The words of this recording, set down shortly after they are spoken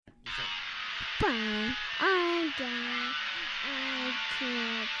Papa, I'm down. I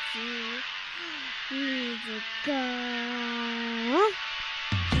can't see. Need to go.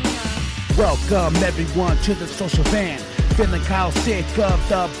 Welcome everyone to the social van. Feeling Kyle sick of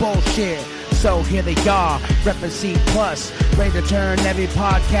the bullshit. So here they are, reppin' C+, ready to turn every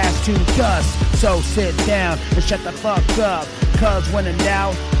podcast to dust. So sit down and shut the fuck up, cause when in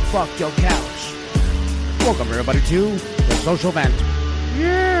doubt, fuck your couch. Welcome everybody to the social vent.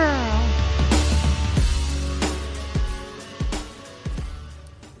 Yeah!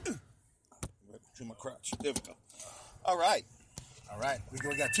 To my crotch. There we go. All right. We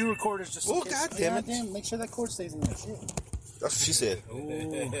got two recorders just Oh, God damn it. Damn, make sure that cord stays in there. Shit. That's what she said.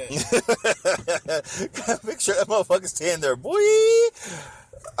 Make sure that motherfucker stay in there, boy.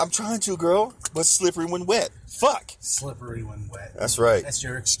 I'm trying to, girl, but slippery when wet. Fuck. Slippery when wet. That's right. That's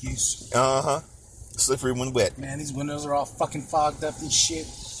your excuse. Uh-huh. Slippery when wet. Man, these windows are all fucking fogged up and shit.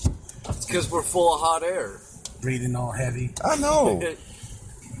 It's because we're full of hot air. Breathing all heavy. I know.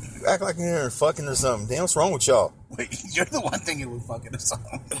 Act like you're fucking or something. Damn, what's wrong with y'all? Wait, you're the one thinking we're fucking or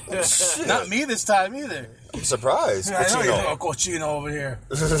something. Not me this time either. I'm surprised. I know Cochino. you're cochino over here.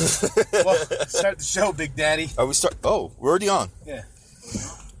 Well, start the show, Big Daddy. Are we start? Oh, we're already on. Yeah.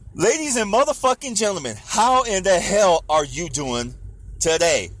 Ladies and motherfucking gentlemen, how in the hell are you doing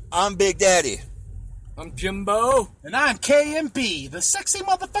today? I'm Big Daddy. I'm Jimbo. And I'm KMB, the sexy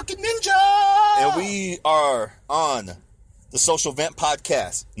motherfucking ninja. And we are on the Social Vent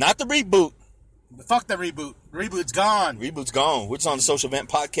Podcast. Not the reboot. Fuck the reboot. Reboot's gone. Reboot's gone. We're just on the Social Vent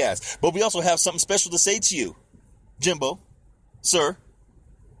Podcast. But we also have something special to say to you. Jimbo, sir,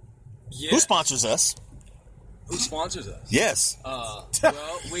 Yeah. who sponsors us? Who sponsors us? Yes. Well,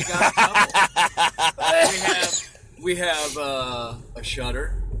 we got a couple. we have a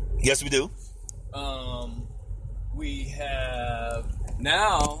Shutter. Yes, we do. We have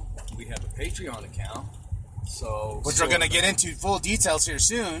a Patreon account. So Which we're going to get into full details here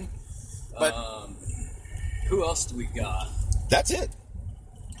soon. But who else do we got? That's it.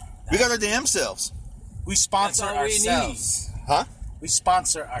 We got our damn selves. we sponsor That's all we ourselves. Huh? We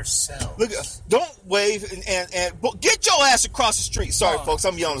sponsor ourselves. Look, don't wave and get your ass across the street. Sorry, folks,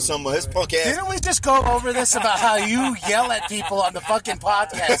 I'm yelling at someone. His punk ass. Didn't we just go over this about how you yell at people on the fucking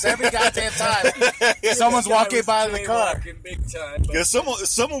podcast every goddamn time someone's walking by in the car? Big time, Because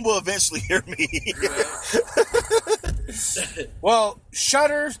someone will eventually hear me. Well,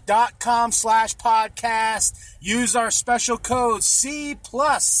 shutter.com/podcast. Use our special code C+.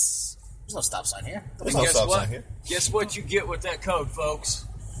 There's no stop sign here. There's And no guess stop what? sign here. Guess what you get with that code, folks?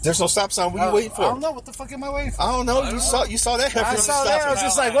 There's no stop sign. What are you waiting for? I don't know. What the fuck am I waiting for? I don't know. You saw that. I saw that. I was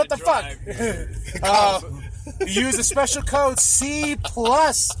just like, what the fuck? Use the special code C+,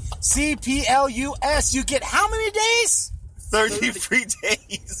 CPLUS. You get how many days? 30 free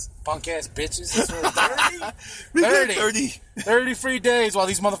days. Punk ass bitches. 30. 30 free days while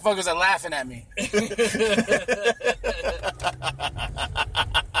these motherfuckers are laughing at me.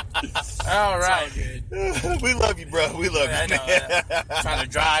 All right. We love you, bro. We love you. I know. Trying to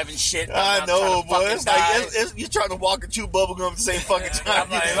drive and shit. I know, boy. It's like die. you're trying to walk and chew bubblegum at the same fucking time.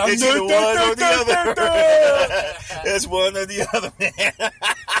 I'm like, It's either one or the other. It's one or the other, man.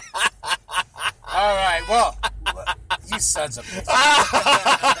 All right. Well, you sons of bitches.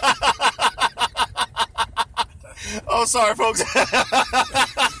 Oh, sorry, folks.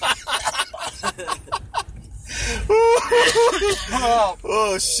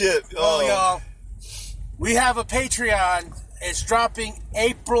 Oh, shit. Well, y'all, we have a Patreon. It's dropping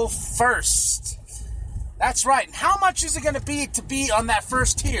April 1st. That's right. And how much is it going to be on that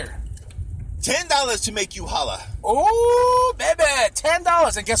first tier? $10 to make you holla. Oh, baby,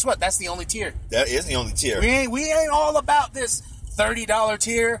 $10. And guess what? That's the only tier. That is the only tier. We ain't all about this $30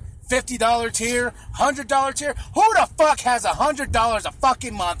 tier, $50 tier, $100 tier. Who the fuck has $100 a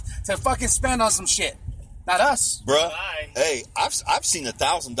fucking month to fucking spend on some shit? Not us. Bruh, hey, I've seen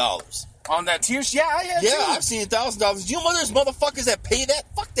 $1,000. On that tier? Yeah, I have Yeah, too. I've seen $1,000. You know there's motherfuckers that pay that?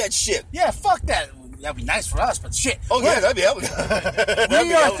 Fuck that shit. Yeah, fuck that. That'd be nice for us, but shit. Oh, yeah, that'd be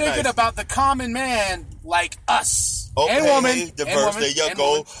We are thinking about the common man like us. Okay, and woman. diverse. There you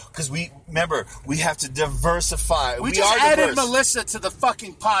go. Because we have to diversify. We We just are added diverse. Melissa to the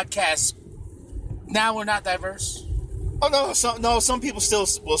fucking podcast. Now we're not diverse. Oh, no, some people still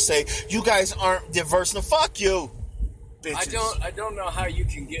will say, you guys aren't diverse. No, fuck you. Bitches. I don't know how you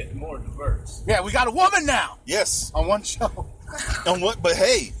can get more diverse. Yeah, we got a woman now Yes. on one show. And what? But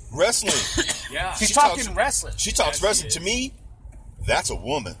hey, wrestling. Yeah. She's She talking talks- wrestling. She talks Yeah, she wrestling. is. To me, that's a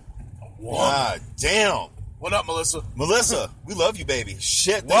woman. Woman. God damn. What up, Melissa? Melissa, we love you, baby.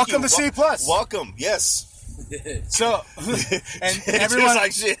 Shit. thank Welcome you. to C+. Welcome. Yes. So, and It's everyone,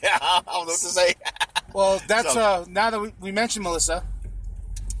 like shit. I don't know what to say. well, that's now that we mentioned Melissa,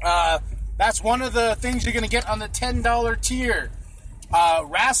 that's one of the things you're going to get on the $10 tier.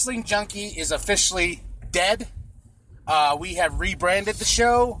 Wrestling Junkie is officially dead. We have rebranded the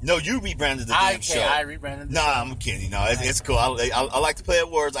show. No, you rebranded the damn show. I rebranded the show. Nah, I'm kidding. No, it's cool. I like to play at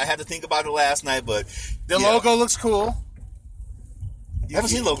words. I had to think about it last night, but The logo looks cool. You haven't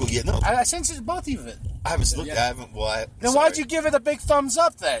seen the logo yet, no. I sent you both of it. I haven't looked. I haven't. Well, Then why'd you give it a big thumbs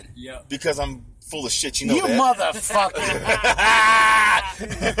up then? Yeah. Because I'm full of shit. You know You that. motherfucker.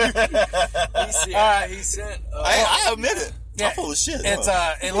 He sent. I admit it. Yeah, I'm full of shit. It's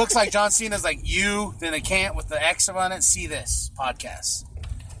it looks like John Cena's like you, then a can't with the X on it. See this podcast.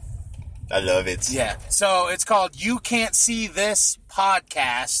 I love it. Yeah. So it's called You Can't See This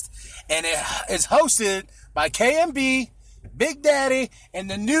Podcast, and it is hosted by KMB, Big Daddy, and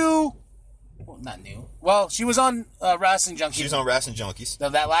the new, well, not new. Well, she was on Wrestling Junkies. She was on Wrestling Junkies.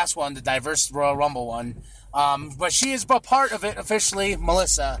 That last one, the Diverse Royal Rumble one. But she is a part of it officially,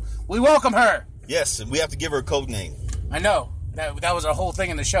 Melissa. We welcome her. Yes, and we have to give her a code name. I know. That was our whole thing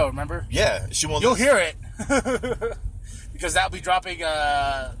in the show, remember? Yeah, she won't. You'll hear it. Because that'll be dropping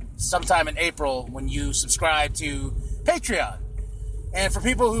sometime in April when you subscribe to Patreon. And for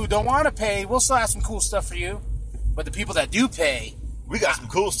people who don't want to pay, we'll still have some cool stuff for you. But the people that do pay, We got some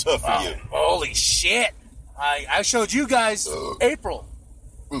cool stuff for you. holy shit. I showed you guys April.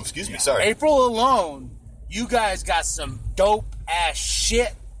 Ooh, excuse me, sorry. April alone, you guys got some dope ass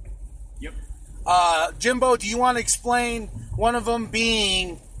shit. Yep. Jimbo, do you want to explain one of them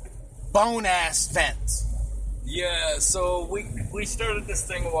being Bone Ass Vents? Yeah, so we started this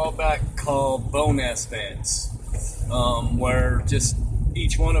thing a while back called Bone Ass Fans, where just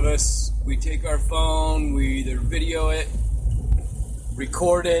each one of us, we take our phone, we either video it,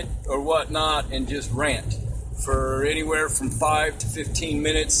 record it, or whatnot, and just rant for anywhere from 5 to 15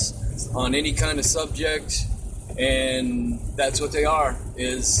 minutes on any kind of subject, and that's what they are,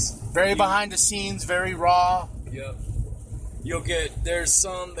 is... Very behind the scenes, very raw. Yep. There's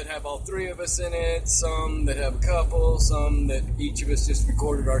some that have all three of us in it, some that have a couple, some that each of us just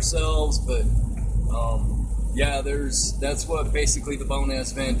recorded ourselves, but that's what basically the Bone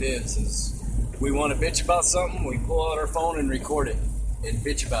Ass Vent is we want to bitch about something, we pull out our phone and record it, and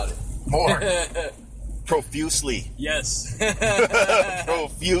bitch about it. More. Profusely. Yes.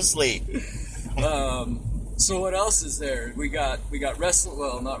 Profusely. So what else is there? We got wrestling.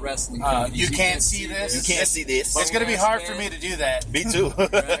 Well, not wrestling. You can't see this. You can't see this. It's going to be hard for me to do that. Me too. Right.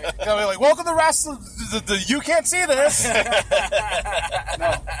 Gonna be like, welcome to wrestling. You can't see this.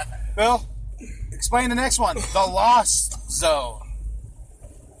 No. Bill, explain the next one. The Lost Zone.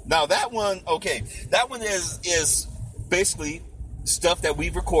 Now that one, okay, that one is basically stuff that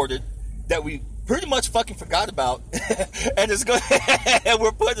we've recorded that we pretty much fucking forgot about, and it's good. And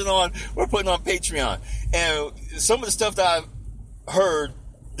we're putting on Patreon. And some of the stuff that I've heard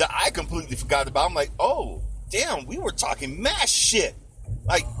that I completely forgot about, I'm like, oh damn, we were talking mass shit,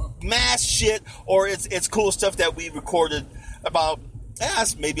 or it's cool stuff that we recorded about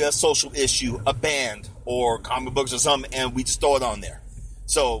as maybe a social issue, a band, or comic books or something, and we just throw it on there.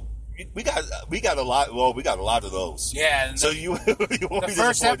 So we got a lot. Well, we got a lot of those. Yeah. So you want the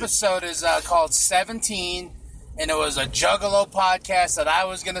first episode is called 17, and it was a Juggalo podcast that I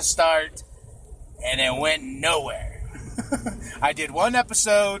was gonna start, and it went nowhere. I did one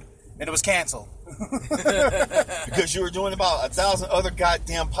episode, and it was canceled. Because you were doing about 1,000 other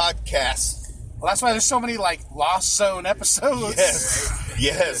goddamn podcasts. Well, that's why there's so many Lost Zone episodes.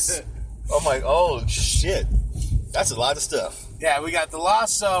 Yes. I'm like, oh shit, that's a lot of stuff. Yeah, we got the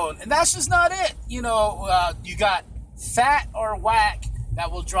Lost Zone, and that's just not it. You know, you got Fat or Whack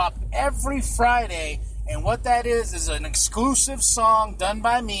that will drop every Friday, and what that is an exclusive song done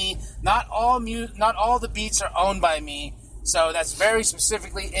by me. Not all the beats are owned by me, so that's very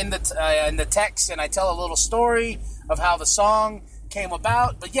specifically in the text, and I tell a little story of how the song came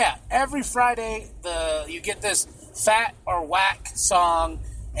about. But yeah, every Friday you get this Fat or Whack song.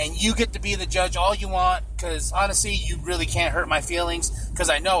 And you get to be the judge all you want, because honestly, you really can't hurt my feelings, because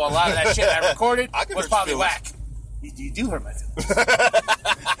I know a lot of that shit I recorded was probably whack. You do hurt my feelings.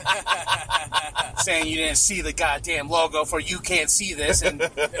 Saying you didn't see the goddamn logo for You Can't See This, and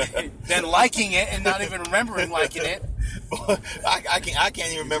then liking it and not even remembering liking it. I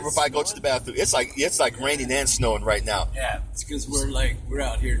can't even remember if I go to the bathroom. It's like raining and snowing right now. Yeah, it's because we're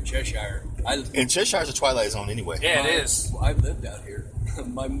out here in Cheshire. And Cheshire's a twilight zone anyway. Yeah, it is. I lived out here.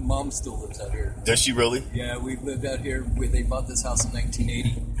 My mom still lives out here. Does she really? Yeah, we lived out here. They bought this house in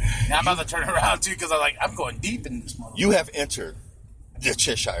 1980. Now I'm about to turn around too, because I'm going deep in this motherfucker. You have entered The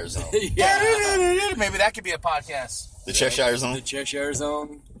Cheshire Zone. Yeah. Maybe that could be a podcast. The Cheshire Zone. The Cheshire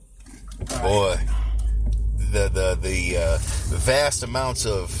Zone. Boy, the vast amounts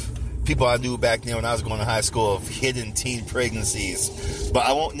of people I knew back then when I was going to high school of hidden teen pregnancies, but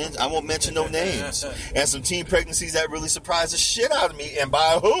I won't mention no names. And some teen pregnancies that really surprised the shit out of me. And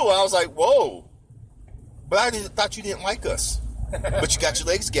by who? I was like, whoa! But I thought you didn't like us. But you got your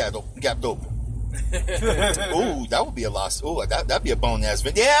legs gapped open. Ooh, that would be a loss. Ooh, that'd be a bone ass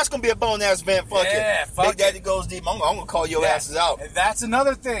vent. Yeah, it's gonna be a bone ass vent. Fuck it. Fuck Big Daddy goes deep. I'm gonna call your asses out. And that's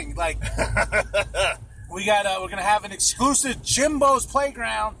another thing. Like, we're gonna have an exclusive Jimbo's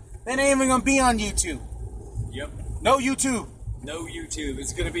Playground. That ain't even gonna be on YouTube. Yep. No YouTube. No YouTube.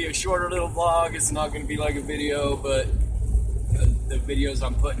 It's gonna be a shorter little vlog. It's not gonna be like a video, but the videos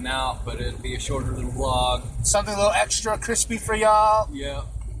I'm putting out. But it'll be a shorter little vlog. Something a little extra crispy for y'all. Yeah.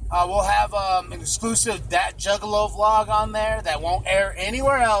 We'll have an exclusive That Juggalo vlog on there that won't air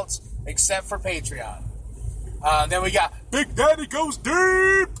anywhere else except for Patreon. Then we got Big Daddy Goes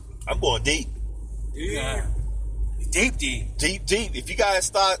Deep. I'm going deep. Yeah. Deep. Deep. If you guys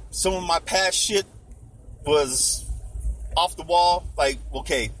thought some of my past shit was off the wall, like,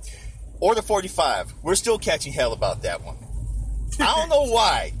 okay, Order 45, we're still catching hell about that one. I don't know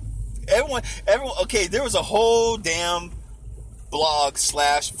why. Everyone, okay, there was a whole damn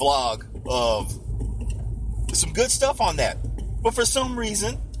blog/vlog of some good stuff on that. But for some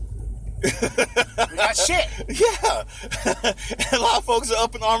reason, we got shit. Yeah. And a lot of folks are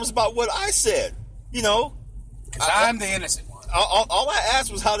up in arms about what I said. You know, because I'm the innocent one. All I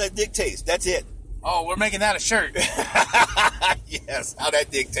asked was how that dick tastes. That's it. Oh, we're making that a shirt. Yes, how that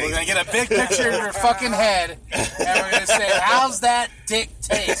dick tastes. We're going to get a big picture of your fucking head, and we're going to say, how's that dick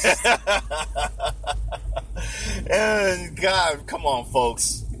taste? And God, come on,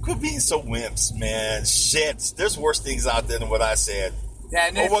 folks. Quit being so wimps, man. Shit. There's worse things out there than what I said. Yeah,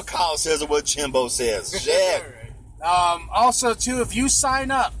 and or what Kyle says or what Jimbo says. Shit. Also, too, if you sign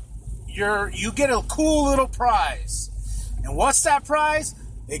up, you get a cool little prize. And what's that prize?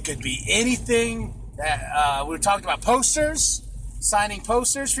 It could be anything that we talked about. Posters, signing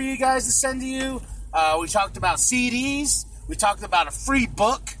posters for you guys to send to you. We talked about CDs. We talked about a free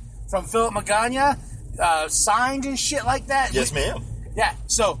book from Philip Magana, signed and shit like that. Yes, ma'am. Yeah.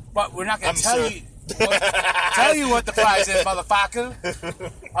 So, but we're not going to tell you what the prize is, motherfucker.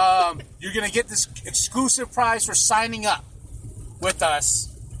 You're going to get this exclusive prize for signing up with us,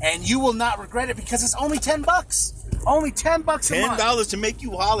 and you will not regret it because it's only $10. Only $10 a month. $10 to make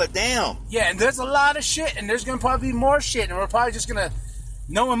you holler down. Yeah, and there's a lot of shit, and there's going to probably be more shit, and we're probably just going to,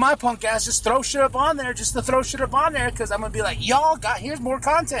 knowing my punk ass, just throw shit up on there just to throw shit up on there, because I'm going to be like, here's more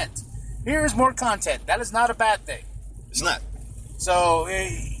content. Here's more content. That is not a bad thing. It's not. So,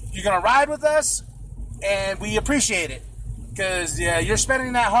 you're going to ride with us, and we appreciate it, because you're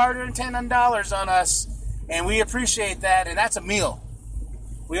spending that hard-earned $10 on us, and we appreciate that, and that's a meal.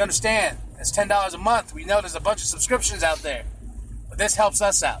 We understand. It's $10 a month. We know there's a bunch of subscriptions out there. But this helps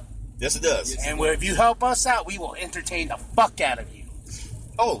us out. Yes, it does. And if you help us out, we will entertain the fuck out of you.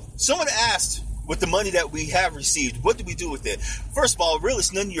 Oh, someone asked, with the money that we have received, what do we do with it? First of all, really,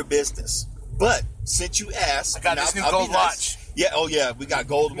 it's none of your business. But since you asked, I got this new gold watch. Yeah, oh yeah, we got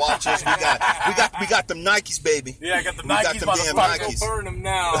gold watches. we got them Nikes, baby. Yeah, I got the Nikes. We got them damn Nikes. Go burn them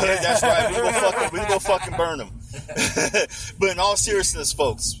now. That's right. We gonna fucking burn them. But in all seriousness,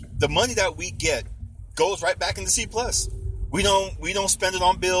 folks, the money that we get goes right back into C+. We don't spend it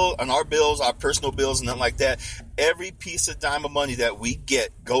on our bills, our personal bills, and nothing like that. Every piece of dime of money that we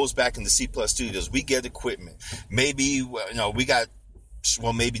get goes back into C+ Studios. We get equipment. Maybe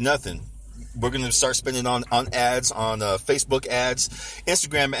maybe nothing. We're going to start spending on ads, on Facebook ads,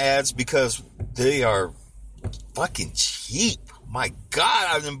 Instagram ads, because they are fucking cheap. My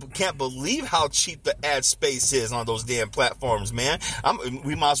God, I can't believe how cheap the ad space is on those damn platforms, man.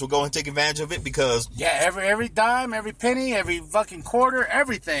 We might as well go and take advantage of it because... Yeah, every dime, every penny, every fucking quarter,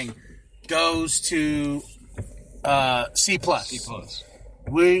 everything goes to C+.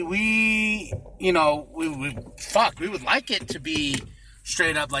 We would like it to be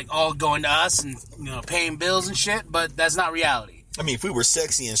straight up like all going to us and paying bills and shit, but that's not reality. I mean, if we were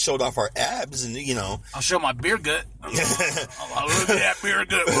sexy and showed off our abs and, I'll show my beer gut. I'll look at that beer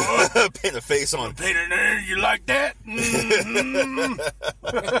gut, boy. Paint a face on. Paint it there. You like that? Mm-hmm.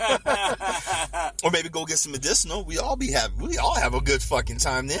 Or maybe go get some medicinal. We all have a good fucking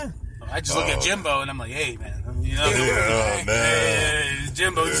time then. I just look at Jimbo and I'm like, hey, man. Man. Hey,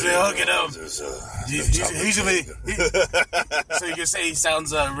 Jimbo, just hook it up. So you can say he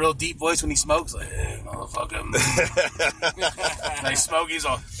sounds a real deep voice when he smokes. Like, hey, motherfucker. Like Smokey's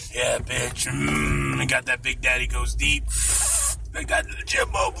all, yeah, bitch. Got that Big Daddy Goes Deep. They got the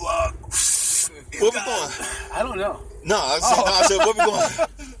Jimbo blog. Where we going? I don't know. No, I said, where we going?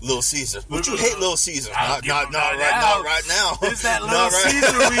 Little Caesar. But you hate Little Caesar. Not right now. It's that Little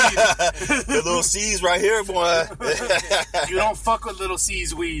Caesar weed. The Little C's right here, boy. You don't fuck with Little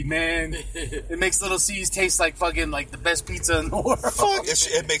C's weed, man. It makes Little C's taste like fucking like the best pizza in the world. Fuck,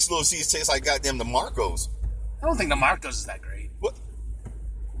 it makes Little C's taste like goddamn the Marcos. I don't think the Marcos is that great. What?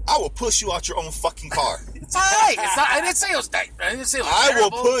 I will push you out your own fucking car. It's alright. I didn't say it was that. I didn't say it was I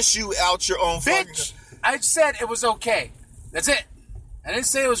terrible. will push you out your own fucking car. Bitch, I said it was okay. That's it. I didn't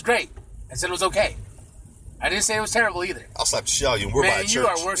say it was great. I said it was okay. I didn't say it was terrible either. I'll slap the shit out of you. We're by a Man, church. you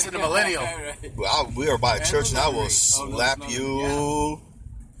are worse than a millennial. Well, we are by a church, and I will slap you.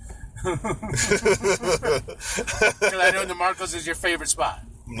 Because I know DeMarco's is your favorite spot.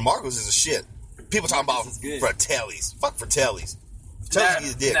 The Marcos is a shit. People talking about Fratellis. Fuck Fratellis. Fratellis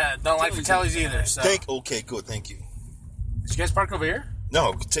is a dick. Don't like Fratellis either. So. Okay, good. Thank you. Did you guys park over here?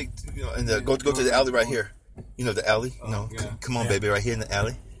 No, and go to the alley right here. You know the alley? Come on, baby, right here in the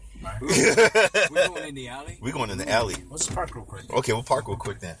alley. We're going in the alley? We're going in the alley. Let's park real quick. Okay, we'll park real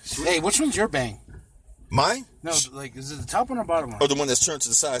quick then. Hey, which one's your bang? Mine? No, like, is it the top one or bottom one? Or the one that's turned to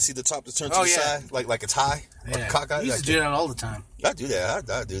the side. See the top that's turned to the side? Like a tie? Yeah. Like a cockeye? You used to do that all the time. I do that.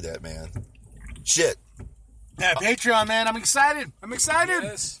 I do that, man. Shit. Yeah, Patreon, man. I'm excited.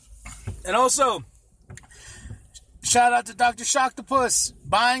 Yes. And also, shout out to Dr. Shocktopus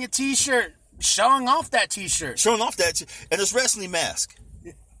buying a t-shirt, showing off that t-shirt. Showing off that. And this wrestling mask.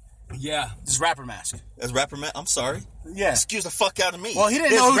 Yeah. This rapper mask. That's rapper mask? I'm sorry. Yeah. Excuse the fuck out of me. Well, he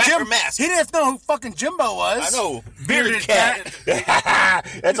didn't know who rapper mask. He didn't know who fucking Jimbo was. I know. Bearded cat.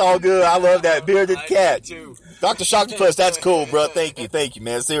 That's all good. I love that. Bearded cat. Dr. Shocktopus, that's cool, bro. Thank you,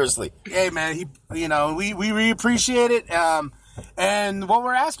 man. Seriously. Hey, man, we really appreciate it. And what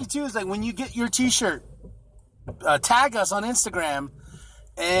we're asking too is like when you get your t-shirt, tag us on Instagram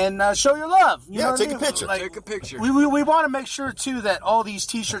and show your love. You know what take I a mean? picture. Like, Take a picture. We want to make sure too that all these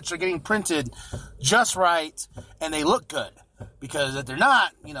t-shirts are getting printed just right and they look good. Because if they're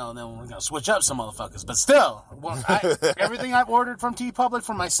not, then we're gonna switch up some motherfuckers. But still, everything I've ordered from TeePublic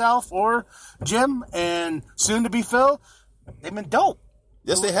for myself or Jim and soon to be Phil, they've been dope.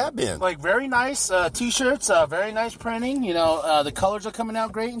 Yes, they have been. Like very nice t-shirts, very nice printing. The colors are coming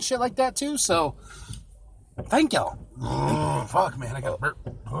out great and shit like that too. So, thank y'all. Fuck, man, I got a burp.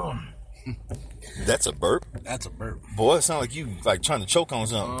 That's a burp? That's a burp. Boy, it sounds like you trying to choke on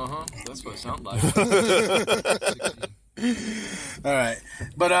something. That's what it sounds like. All right,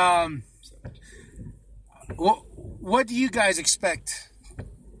 but what do you guys expect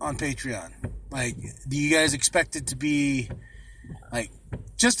on Patreon? Like, do you guys expect it to be like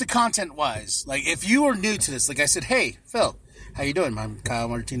just the content wise? Like, if you are new to this, like I said, hey Phil, how you doing? I'm Kyle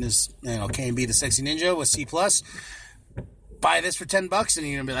Martinez, K&B the Sexy Ninja with C+. Buy this for $10, and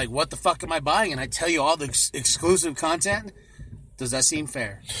you're gonna be like, what the fuck am I buying? And I tell you all the exclusive content. Does that seem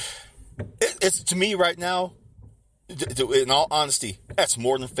fair? It's to me right now. In all honesty, that's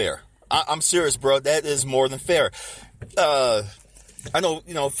more than fair. I'm serious, bro. That is more than fair. I know,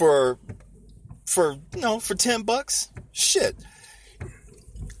 for $10, shit.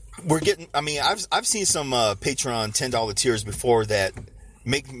 We're getting. I mean, I've seen some Patreon $10 tiers before that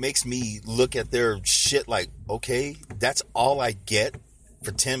makes me look at their shit like, okay, that's all I get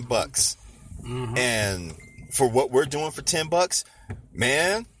for $10, and for what we're doing for $10,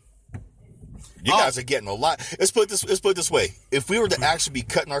 man. You guys are getting a lot. Let's put it this way. If we were to actually be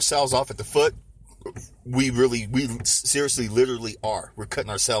cutting ourselves off at the foot, we seriously, literally are. We're cutting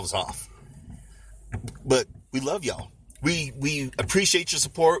ourselves off. But we love y'all. We appreciate your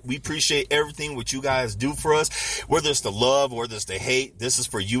support. We appreciate everything what you guys do for us. Whether it's the love, whether it's the hate, this is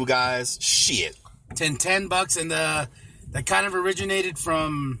for you guys. Shit. $10, and that kind of originated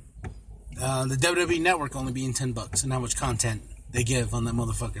from the WWE Network only being $10 and how much content they give on that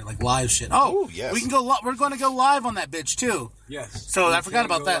motherfucker, like live shit. Oh, yes. We can go. We're going to go live on that bitch too. Yes. So I forgot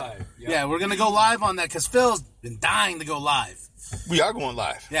about that. Live. Yep. Yeah, we're going to go live on that because Phil's been dying to go live. We are going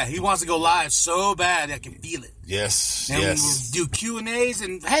live. Yeah, he wants to go live so bad I can feel it. Yes. And yes. we'll do Q&As,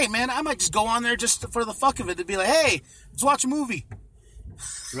 and hey, man, I might just go on there just for the fuck of it to be like, hey, let's watch a movie.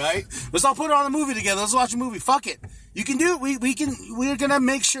 Right? Let's all put it on a movie together. Let's watch a movie. Fuck it. You can do it. We're going to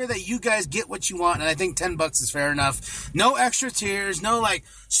make sure that you guys get what you want. And I think $10 is fair enough. No extra tiers. No like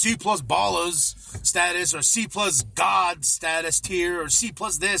C+ ballers status or C+ God status tier or C+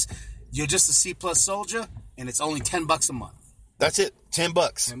 this. You're just a C+ soldier. And it's only $10 a month. That's it. $10.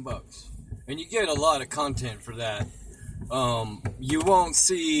 $10. And you get a lot of content for that. You won't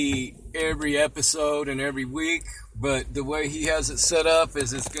see every episode and every week, but the way he has it set up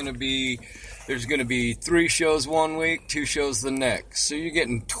is it's going to be there's going to be 3 shows one week, 2 shows the next. So you're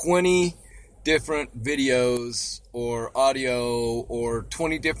getting 20 different videos or audio or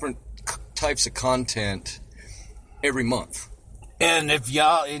 20 different types of content every month. And if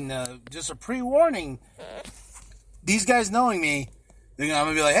y'all, just a pre-warning, these guys knowing me, I'm going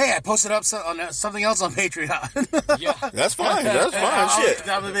to be like, hey, I posted up something else on Patreon. Yeah. That's fine. That's fine. Shit.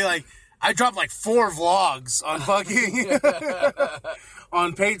 I'm going to be like, I dropped like 4 vlogs on fucking,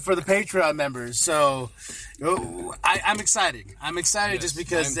 for the Patreon members. So I'm excited. I'm excited Yes, just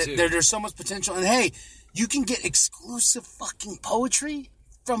because there's so much potential. And hey, you can get exclusive fucking poetry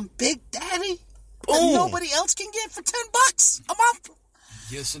from Big Daddy that nobody else can get for $10 a month.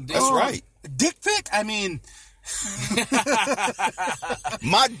 Yes, indeed. That's right. Dick pic? I mean...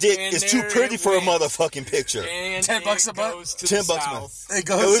 My dick is too pretty for a motherfucking picture. And $10 a month? $10 a month. It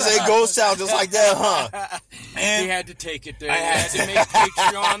goes south just like that, huh? And he had to take it there. I had to make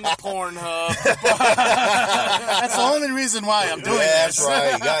Patreon the Pornhub. That's the only reason why I'm doing That's this.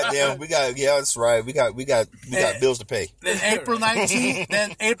 right. Goddamn, that's right. We got bills to pay. Then April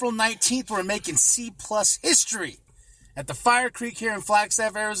 19th, we're making C+ history. At the Fire Creek here in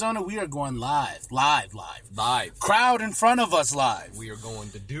Flagstaff, Arizona, we are going live. Crowd in front of us live. We are going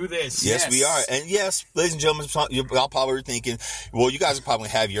to do this. Yes, we are. And yes, ladies and gentlemen, y'all probably are thinking, well, you guys probably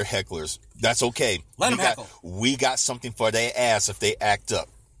have your hecklers. That's okay. Let them heckle. We got something for their ass if they act up.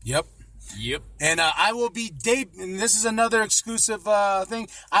 Yep. And I will be and this is another exclusive thing.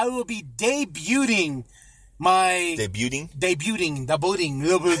 I will be debuting my... Debuting. He's going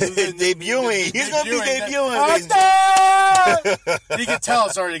to be debuting. You can tell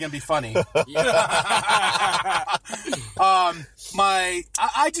it's already going to be funny.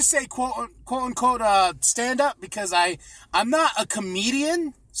 I just say quote unquote stand up because I'm not a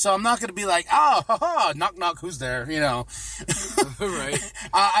comedian, so I'm not going to be like, knock knock, who's there? Right.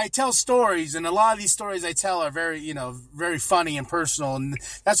 I tell stories, and a lot of these stories I tell are very very funny and personal, and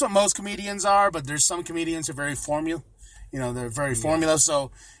that's what most comedians are. But there's some comedians who are very formula. They're very formula.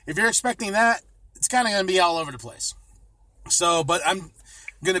 So if you're expecting that, it's kind of going to be all over the place. So, but I'm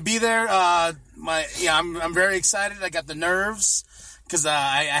going to be there. I'm very excited. I got the nerves because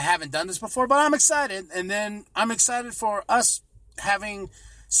I haven't done this before, but I'm excited. And then I'm excited for us having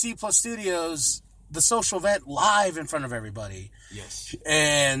C+ Studios, the social event, live in front of everybody. Yes.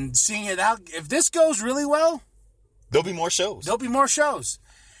 And seeing it out. If this goes really well, there'll be more shows.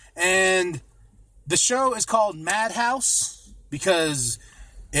 And the show is called Madhouse because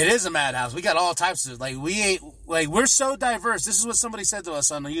it is a madhouse. We got all types of, we're so diverse. This is what somebody said to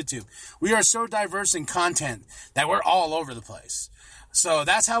us on the YouTube. We are so diverse in content that we're all over the place. So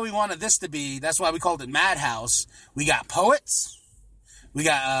that's how we wanted this to be. That's why we called it Madhouse. We got poets. We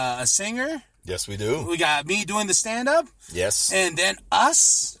got a singer. Yes, we do. We got me doing the stand-up. Yes. And then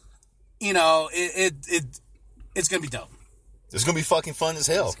us, it's going to be dope. It's going to be fucking fun as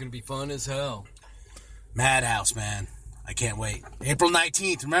hell. It's going to be fun as hell. Madhouse, man. I can't wait. April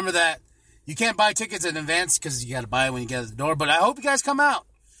 19th. Remember that. You can't buy tickets in advance because you got to buy it when you get at the door. But I hope you guys come out.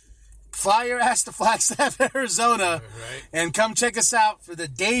 Fly your ass to Flagstaff, Arizona, and come check us out for the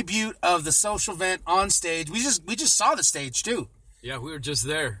debut of the social event on stage. We just saw the stage too. Yeah, we were just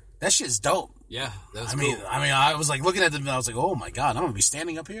there. That shit's dope. Yeah, that was cool. I was like looking at them and I was like, oh my God, I'm going to be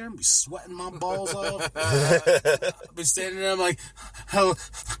standing up here. I'm going to be sweating my balls off. I've been standing there. I'm like, hi.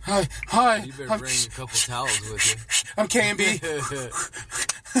 You better bring a couple towels with you. I'm KMB.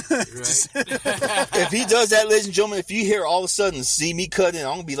 If he does that, ladies and gentlemen, if you hear all of a sudden see me cutting, I'm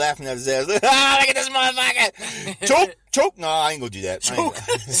going to be laughing at his ass. Look at this motherfucker. Choke. No, I ain't going to do that. Choke.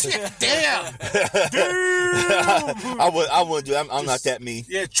 Damn. I wouldn't do that. I'm not that mean.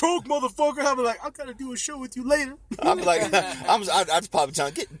 Yeah, choke, motherfucker. I'll be like, I got to do a show with you later. I'm like, I'd probably tell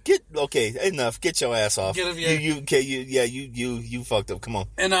him, get, okay, enough. Get your ass off. Get him, you fucked up. Come on.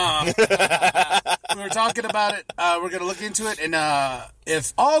 And, we were talking about it. We're going to look into it. And,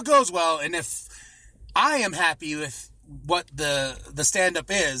 if all goes well, and if I am happy with what the stand-up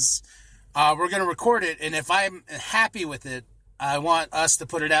is, we're going to record it. And if I'm happy with it, I want us to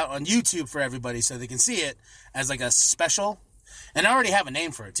put it out on YouTube for everybody so they can see it as like a special. And I already have a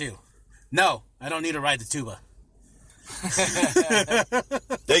name for it, too. No, I don't need to ride the tuba.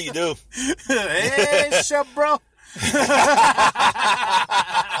 There you do. Hey, shut, bro.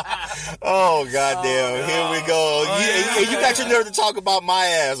 Oh, goddamn. Here we go. You got your nerve to talk about my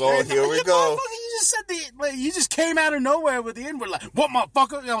ass. Oh, here we go. You just said you just came out of nowhere with the N-word, like, what,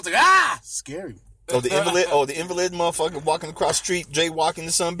 motherfucker? And I was like, scary. The invalid motherfucker walking across the street, jaywalking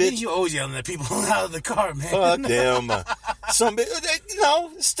to some bitch. You always yelling at people out of the car, man. Fuck them. Some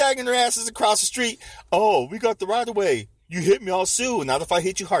bitch, staggering their asses across the street. Oh, we got the right of way. You hit me, I'll sue. Not if I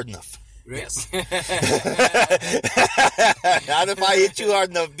hit you hard enough. Yes. Not if I hit you hard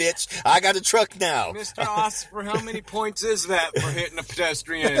enough, bitch. I got a truck now. Mr. Oscar, how many points is that for hitting a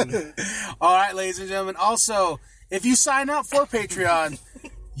pedestrian? All right, ladies and gentlemen. Also, if you sign up for Patreon,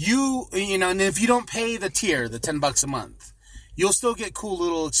 you know, and if you don't pay the tier, the $10 a month, you'll still get cool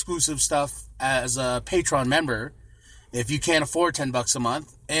little exclusive stuff as a Patreon member if you can't afford $10 a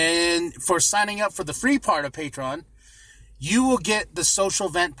month. And for signing up for the free part of Patreon, you will get the Social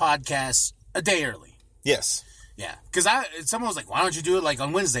Vent podcast a day early. Yes. Yeah. Because someone was like, why don't you do it like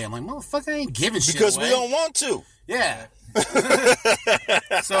on Wednesday? I'm like, motherfucker, I ain't giving shit Because away. we don't want to. Yeah.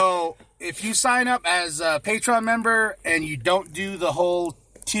 So if you sign up as a Patreon member and you don't do the whole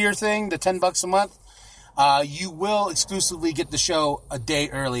tier thing, the $10 a month, you will exclusively get the show a day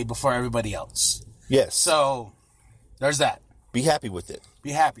early before everybody else. Yes. So there's that. Be happy with it.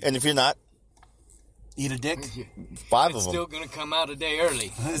 Be happy. And if you're not, eat a dick. 5 of It's them. still going to come out a day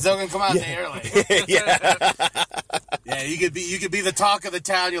early. It's still gonna come out a day early. Yeah. Yeah, you could be the talk of the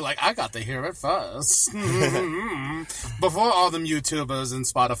town. You're like, I got to hear it first before all them YouTubers and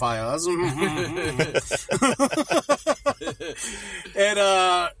Spotifyers. And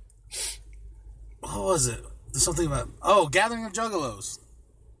what was it? There's something about Gathering of Juggalos.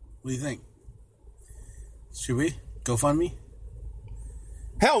 What do you think? Should we GoFundMe?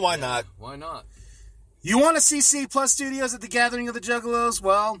 Hell, why not? Why not? You want to see C Plus Studios at the Gathering of the Juggalos?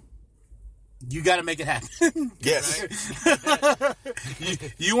 Well, you got to make it happen. Yes.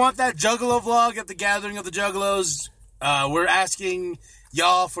 You want that Juggalo vlog at the Gathering of the Juggalos? We're asking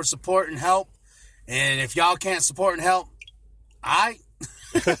y'all for support and help. And if y'all can't support and help,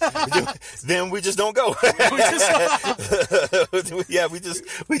 Then we just don't go. Yeah, we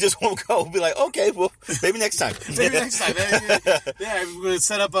just won't go. We'll be like, okay, well, maybe next time. Maybe next time. Yeah, we're going to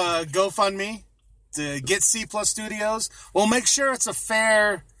set up a GoFundMe to get C Plus Studios. We'll make sure it's a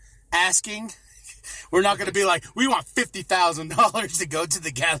fair asking. We're not going to be like, we want $50,000 to go to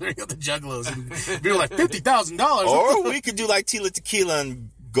the Gathering of the Juggalos. And be like, $50,000? Or we could do like Tila Tequila and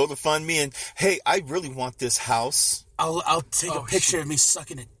go to Fund Me and, hey, I really want this house. I'll take a picture of me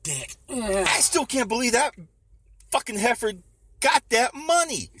sucking a dick. I still can't believe that fucking heifer got that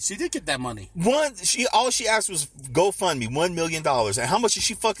money. She did get that money. All she asked was GoFundMe, $1 million. And how much did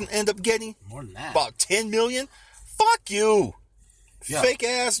she fucking end up getting? More than that. About $10 million? Fuck you. Yeah. Fake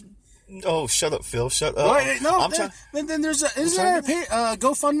ass. Oh, shut up, Phil. Shut up. Wait, no, then there's isn't there a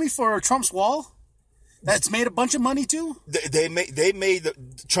GoFundMe for Trump's wall that's made a bunch of money too? They made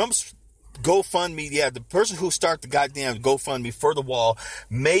Trump's GoFundMe. Yeah, the person who started the goddamn GoFundMe for the wall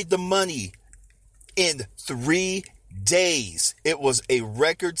made the money in 3 days. It was a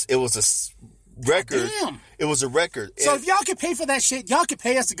record. It was a record. Damn. It was a record. So if y'all could pay for that shit, y'all could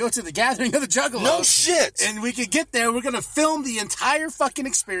pay us to go to the Gathering of the Juggalos. No shit. And we could get there. We're gonna film the entire fucking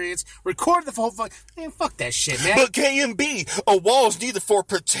experience, record the whole fuck. Man, fuck that shit, man. But KMB, a wall's needed for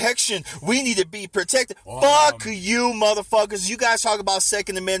protection. We need to be protected. Fuck you, motherfuckers. You guys talk about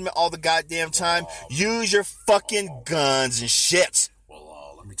Second Amendment all the goddamn time. Use your fucking guns and shit.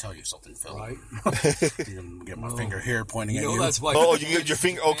 Well, let me tell you something, Phil. Right? You're gonna get my finger here pointing at you. That's why. Oh, you get your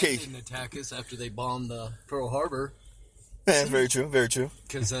finger. Okay. Didn't attack us after they bombed Pearl Harbor. That's very true. Very true.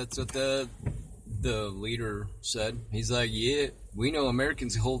 Because that's what the leader said. He's like, yeah, we know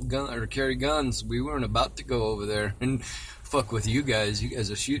Americans hold gun or carry guns. We weren't about to go over there and fuck with you guys. You guys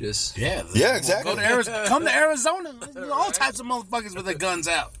will shoot us. Yeah, exactly. Go to Arizona. Come to Arizona. All types of motherfuckers with their guns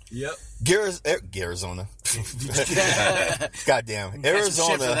out. Yep. Arizona. Goddamn. Catch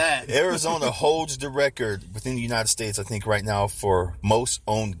some shit for that. Arizona holds the record within the United States, I think, right now for most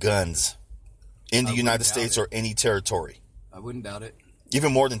owned guns in the United States or any territory. I wouldn't doubt it.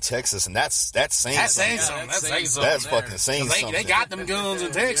 Even more than Texas, and that's saying something. That's fucking saying something. They got them guns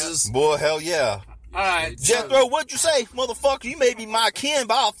in Texas. Boy, hell yeah. All right. Jethro, what'd you say? Motherfucker, you may be my kin,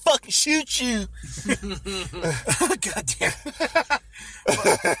 but I'll fucking shoot you. God damn.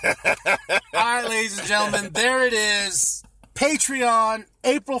 All right, ladies and gentlemen, there it is. Patreon,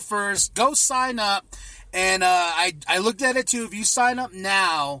 April 1st. Go sign up. And I looked at it too. If you sign up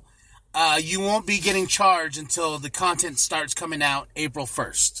now, you won't be getting charged until the content starts coming out April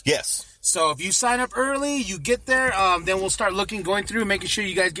 1st. Yes. So if you sign up early, you get there, then we'll start going through, making sure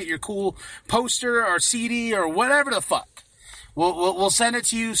you guys get your cool poster or CD or whatever the fuck. We'll send it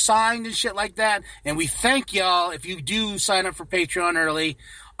to you signed and shit like that. And we thank y'all if you do sign up for Patreon early.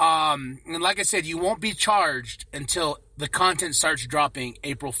 And like I said, you won't be charged until the content starts dropping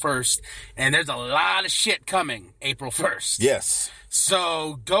April 1st. And there's a lot of shit coming April 1st. Yes.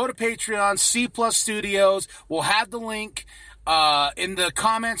 So go to Patreon, C Plus Studios. We'll have the link in the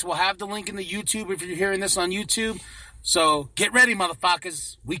comments. We'll have the link in the YouTube if you're hearing this on YouTube. So get ready,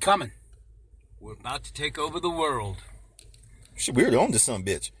 motherfuckers. We coming. We're about to take over the world. Shit, we're on this son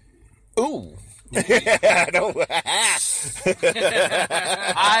bitch. Ooh. All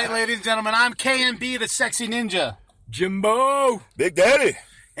right, ladies and gentlemen, I'm KMB, the sexy ninja. Jimbo! Big Daddy.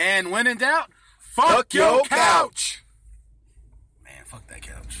 And when in doubt, fuck your couch. Man, fuck that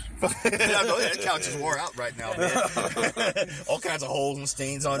couch. That couch is wore out right now, man. All kinds of holes and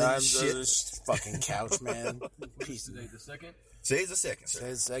stains on it and shit. This fucking couch, man. Piece of The second? Today's the second, sir.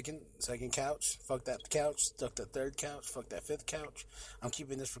 Today's second couch. Fuck that couch. Fuck that third couch. Fuck that fifth couch. I'm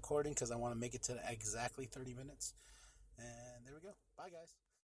keeping this recording because I want to make it to exactly 30 minutes. And there we go. Bye, guys.